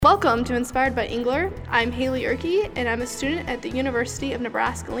Welcome to Inspired by Engler. I'm Haley Ehrke, and I'm a student at the University of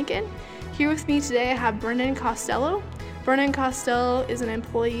Nebraska-Lincoln. Here with me today I have Brennan Costello. Brennan Costello is an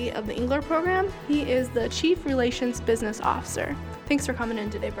employee of the Engler program. He is the Chief Relations Business Officer. Thanks for coming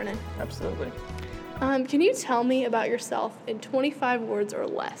in today, Brennan. Absolutely. Can you tell me about yourself in 25 words or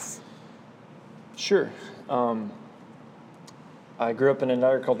less? Sure. I grew up in an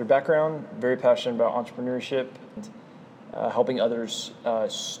agriculture background, very passionate about entrepreneurship and helping others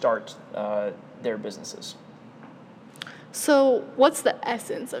start their businesses. So what's the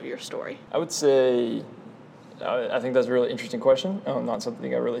essence of your story? I would say, I think that's a really interesting question. Not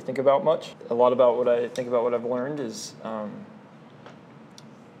something I really think about much. A lot about what I think about what I've learned is to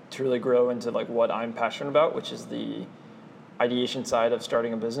really grow into like what I'm passionate about, which is the ideation side of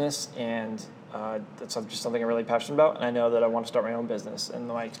starting a business, and that's just something I'm really passionate about, and I know that I want to start my own business, and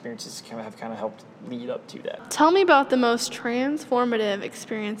my experiences have kind of helped lead up to that. Tell me about the most transformative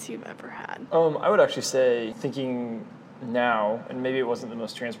experience you've ever had. I would actually say, thinking now, and maybe it wasn't the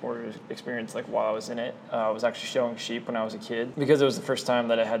most transformative experience like while I was in it, I was actually showing sheep when I was a kid, because it was the first time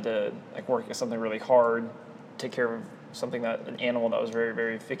that I had to like work at something really hard, take care of an animal that was very,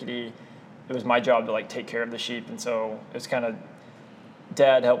 very fidgety. It was my job to like take care of the sheep, and so it was kind of,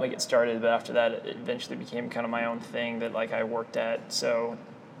 Dad helped me get started, but after that it eventually became kind of my own thing that like I worked at. So,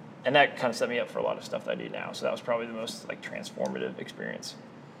 and that kind of set me up for a lot of stuff that I do now. So that was probably the most like transformative experience.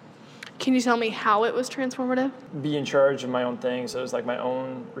 Can you tell me how it was transformative? Be in charge of my own thing. So it was like my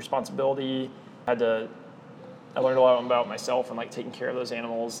own responsibility. I learned a lot about myself and like taking care of those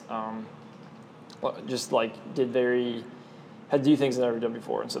animals. Just like had to do things I've never done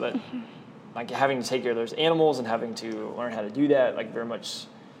before, and so that. Like having to take care of those animals and having to learn how to do that, like very much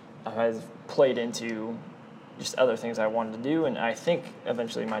has played into just other things I wanted to do, and I think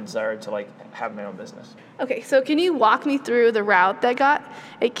eventually my desire to like have my own business. Okay, so can you walk me through the route that got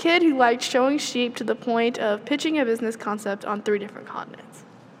a kid who liked showing sheep to the point of pitching a business concept on 3 different continents?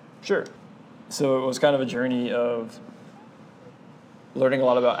 Sure. So it was kind of a journey of learning a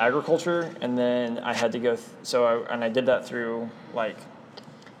lot about agriculture, and then I had to go, I did that through like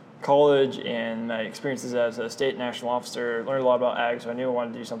college and my experiences as a state national officer. Learned a lot about ag, so I knew I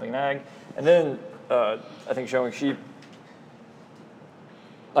wanted to do something in ag. And then I think showing sheep,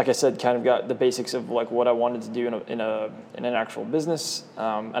 like I said, kind of got the basics of like what I wanted to do in an actual business.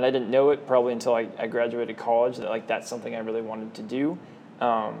 And I didn't know it probably until I graduated college that like that's something I really wanted to do.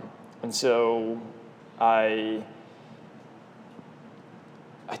 And so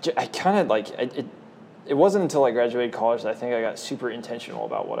it wasn't until I graduated college that I think I got super intentional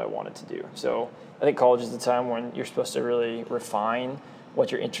about what I wanted to do. So I think college is the time when you're supposed to really refine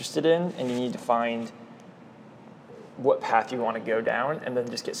what you're interested in, and you need to find what path you want to go down, and then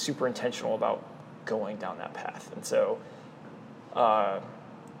just get super intentional about going down that path. And so I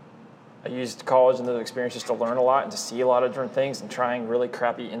used college and those experiences to learn a lot and to see a lot of different things, and trying really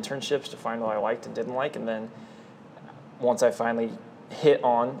crappy internships to find what I liked and didn't like. And then once I finally hit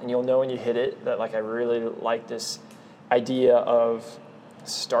on, and you'll know when you hit it, that like I really like this idea of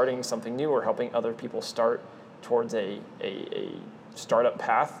starting something new or helping other people start towards a startup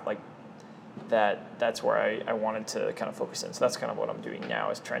path, like that's where I wanted to kind of focus in. So that's kind of what I'm doing now,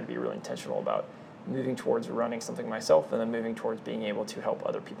 is trying to be really intentional about moving towards running something myself, and then moving towards being able to help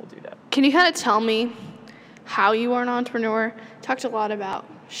other people do that. Can you kind of tell me how you are an entrepreneur? Talked a lot about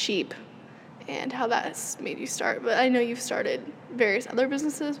sheep and how that has made you start, but I know you've started various other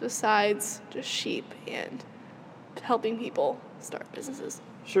businesses besides just sheep and helping people start businesses.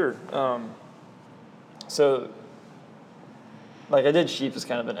 Sure. So like I did sheep as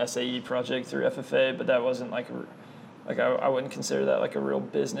kind of an SAE project through FFA, but that wasn't I wouldn't consider that like a real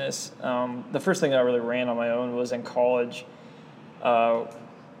business. The first thing that I really ran on my own was in college. I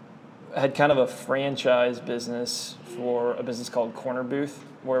had kind of a franchise business for a business called Corner Booth,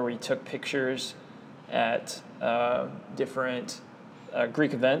 where we took pictures at different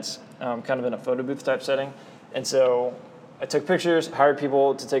Greek events, kind of in a photo booth type setting. And so I took pictures, hired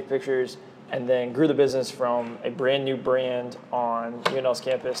people to take pictures, and then grew the business from a brand new brand on UNL's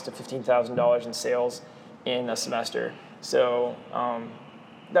campus to $15,000 in sales in a semester. So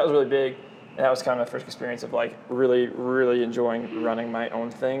that was really big. And that was kind of my first experience of like really, really enjoying running my own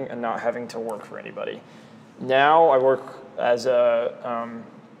thing and not having to work for anybody. Now I work as a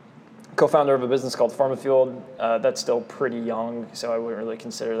co-founder of a business called Pharmafield. That's still pretty young, so I wouldn't really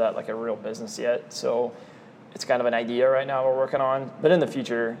consider that like a real business yet. So it's kind of an idea right now we're working on. But in the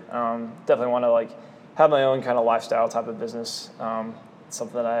future, definitely want to like have my own kind of lifestyle type of business.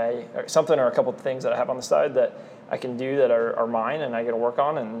 Something or a couple of things that I have on the side that I can do that are mine and I get to work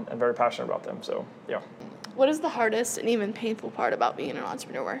on, and I'm very passionate about them. So yeah. What is the hardest and even painful part about being an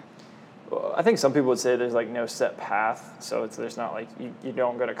entrepreneur? Well, I think some people would say there's like no set path. So there's not like you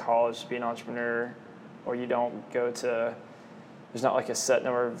don't go to college to be an entrepreneur, or you don't go to, there's not like a set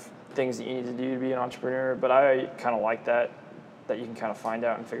number of things that you need to do to be an entrepreneur. But I kind of like that you can kind of find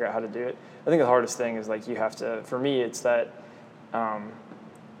out and figure out how to do it. I think the hardest thing is like you have to, for me, it's that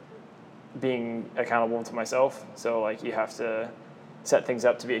being accountable to myself. So like you have to set things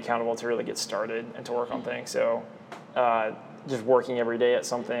up to be accountable to really get started and to work on things. So just working every day at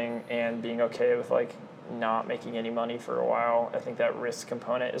something and being okay with like not making any money for a while. I think that risk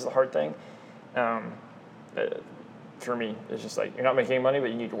component is the hard thing. For me, it's just like you're not making any money, but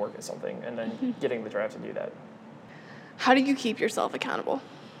you need to work at something, and then getting the drive to do that. How do you keep yourself accountable?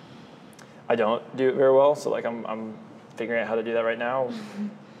 I don't do it very well, so like I'm figuring out how to do that right now.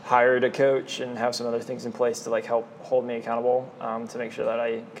 Hired a coach and have some other things in place to like help hold me accountable, to make sure that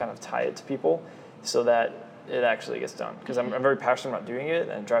I kind of tie it to people so that it actually gets done. Because I'm very passionate about doing it,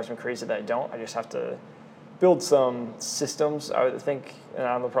 and it drives me crazy that I don't. I just have to build some systems, I would think, and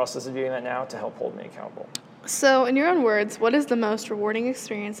I'm in the process of doing that now to help hold me accountable. So in your own words, what is the most rewarding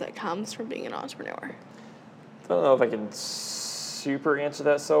experience that comes from being an entrepreneur? I don't know if I can super answer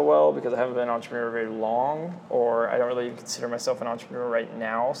that so well because I haven't been an entrepreneur very long, or I don't really even consider myself an entrepreneur right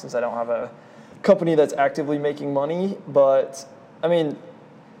now since I don't have a company that's actively making money. But I mean,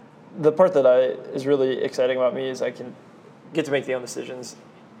 the part that is really exciting about me is I can get to make my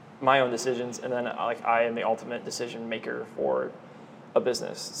own decisions, and then like I am the ultimate decision maker for a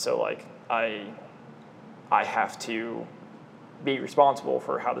business. So like I have to be responsible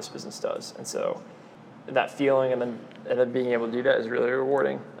for how this business does, and so that feeling and then being able to do that is really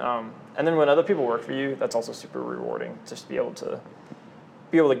rewarding. And then when other people work for you, that's also super rewarding. Just to be able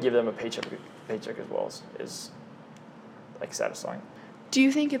to give them a paycheck as well is like satisfying. Do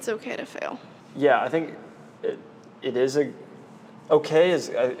you think it's okay to fail? Yeah, I think it is okay is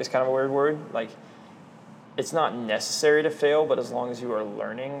kind of a weird word. Like it's not necessary to fail, but as long as you are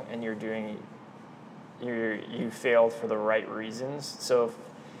learning and you failed for the right reasons. So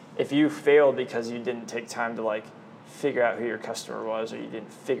if you failed because you didn't take time to like figure out who your customer was, or you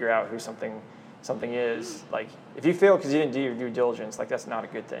didn't figure out who something is, like if you failed because you didn't do your due diligence, like that's not a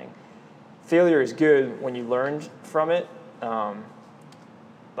good thing. Failure is good when you learned from it,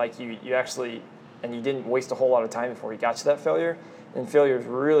 like you actually, and you didn't waste a whole lot of time before you got to that failure. And failure is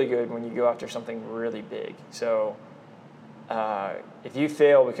really good when you go after something really big. So if you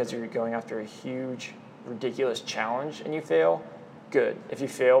fail because you're going after a huge, ridiculous challenge and you fail, good. If you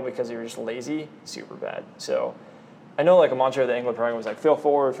fail because you're just lazy, super bad. So I know like a mantra of the Engler program was like fail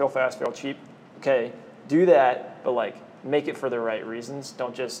forward, fail fast, fail cheap. Okay, do that, but like make it for the right reasons.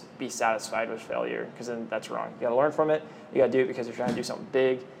 Don't just be satisfied with failure, because then that's wrong. You gotta learn from it. You gotta do it because you're trying to do something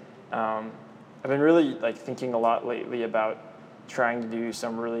big. I've been really like thinking a lot lately about trying to do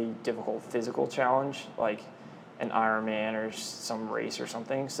some really difficult physical challenge, like an Ironman or some race or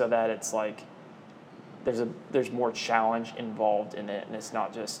something, so that it's like there's more challenge involved in it, and it's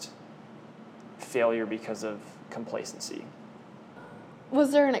not just failure because of complacency.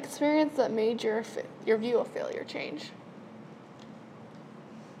 Was there an experience that made your view of failure change?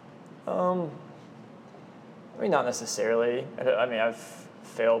 I mean, not necessarily. I mean, I've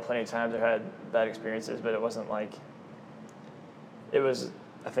failed plenty of times. I've had bad experiences, but it wasn't like, it was,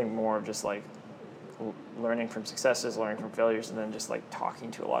 I think, more of just like learning from successes, learning from failures, and then just like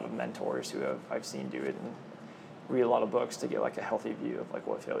talking to a lot of mentors who I've seen do it, and read a lot of books to get like a healthy view of like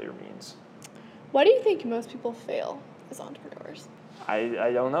what failure means. Why do you think most people fail as entrepreneurs?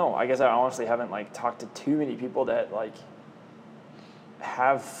 I don't know. I guess I honestly haven't like talked to too many people that like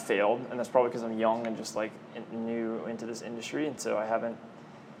have failed, and that's probably because I'm young and just like new into this industry, and so I haven't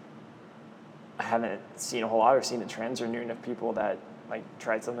seen a whole lot or seen the trends or knew enough people that like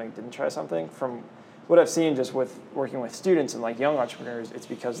tried something, didn't try something. From what I've seen just with working with students and like young entrepreneurs, it's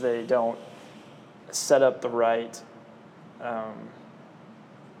because they don't set up the right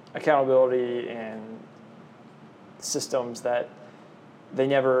accountability and systems, that they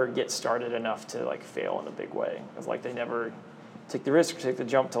never get started enough to like fail in a big way. It's like they never take the risk or take the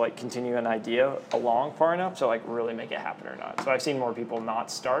jump to like continue an idea along far enough to like really make it happen or not. So I've seen more people not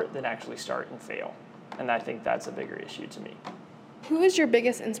start than actually start and fail. And I think that's a bigger issue to me. Who is your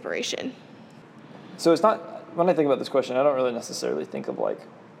biggest inspiration? So it's not, when I think about this question, I don't really necessarily think of like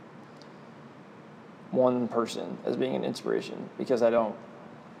one person as being an inspiration, because I don't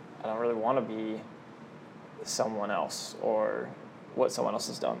really want to be someone else or what someone else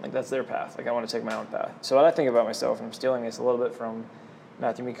has done. Like that's their path. Like I want to take my own path. So when I think about myself, and I'm stealing this a little bit from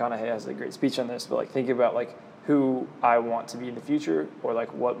Matthew McConaughey, has a great speech on this, but like thinking about like who I want to be in the future, or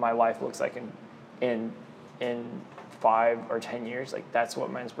like what my life looks like in in 5 or 10 years, like that's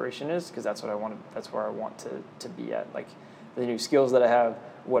what my inspiration is, because that's what I want. That's where I want to be at. Like the new skills that I have,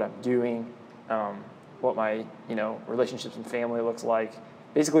 what I'm doing, what my relationships and family looks like.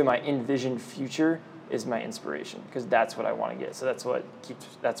 Basically, my envisioned future is my inspiration, because that's what I want to get. So that's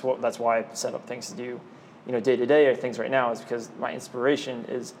why I set up things to do, day to day or things right now, is because my inspiration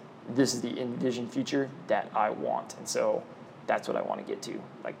is this is the envisioned future that I want, and so that's what I want to get to.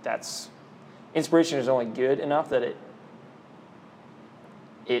 Like inspiration is only good enough that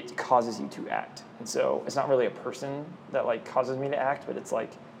it causes you to act, and so it's not really a person that like causes me to act, but it's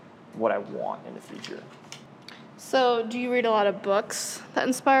like what I want in the future. So do you read a lot of books that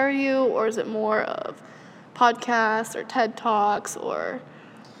inspire you, or is it more of podcasts or TED Talks or?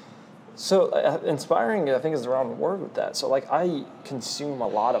 So inspiring, I think, is the wrong word with that. So like I consume a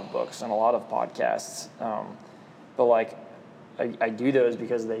lot of books and a lot of podcasts, but like I do those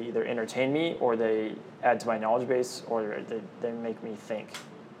because they either entertain me or they add to my knowledge base, or they make me think.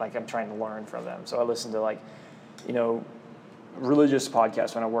 Like I'm trying to learn from them. So I listen to religious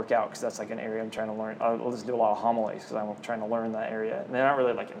podcasts when I work out, because that's like an area I'm trying to learn. I'll listen to a lot of homilies because I'm trying to learn that area. And they're not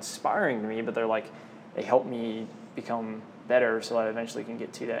really like inspiring to me, but they help me become better so that I eventually can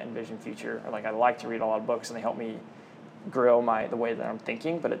get to that envisioned future. Or like I like to read a lot of books and they help me grow the way that I'm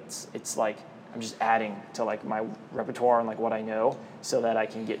thinking, but it's like I'm just adding to like my repertoire and like what I know so that I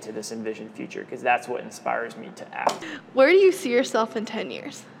can get to this envisioned future, because that's what inspires me to act. Where do you see yourself in 10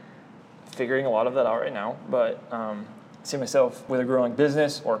 years? Figuring a lot of that out right now, but see myself with a growing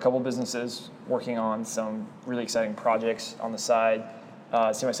business or a couple businesses, working on some really exciting projects on the side.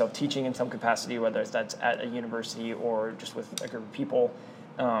 See myself teaching in some capacity, whether that's at a university or just with a group of people.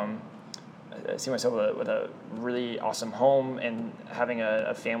 I see myself with a really awesome home and having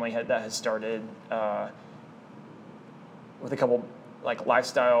a family that has started with a couple like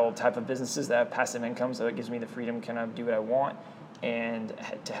lifestyle type of businesses that have passive income, so it gives me the freedom to kind of do what I want, and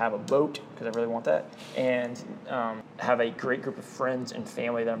to have a boat, because I really want that, and have a great group of friends and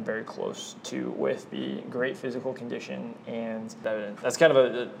family that I'm very close to, with the great physical condition. And that's kind of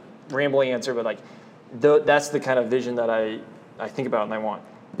a rambling answer, but like that's the kind of vision that I think about and I want.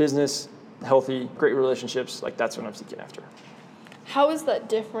 Business, healthy, great relationships, like that's what I'm seeking after. How is that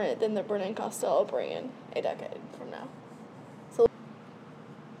different than the Brennan Costello brand a decade from now?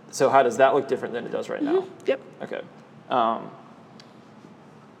 So how does that look different than it does right now? Yep. Okay.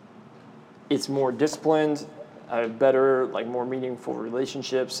 It's more disciplined. I have better, like more meaningful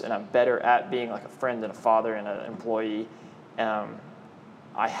relationships, and I'm better at being like a friend and a father and an employee.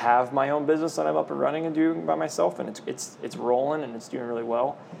 I have my own business that I'm up and running and doing by myself, and it's rolling and it's doing really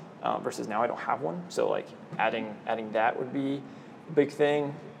well. Versus now I don't have one, so like adding that would be a big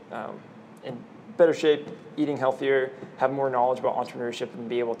thing. In better shape, eating healthier, have more knowledge about entrepreneurship, and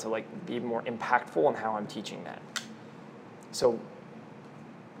be able to like be more impactful in how I'm teaching that. So,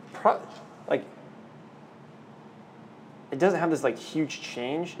 it doesn't have this like huge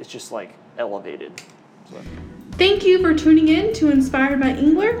change. It's just like elevated. So. Thank you for tuning in to Inspired by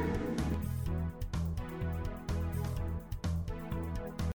Engler.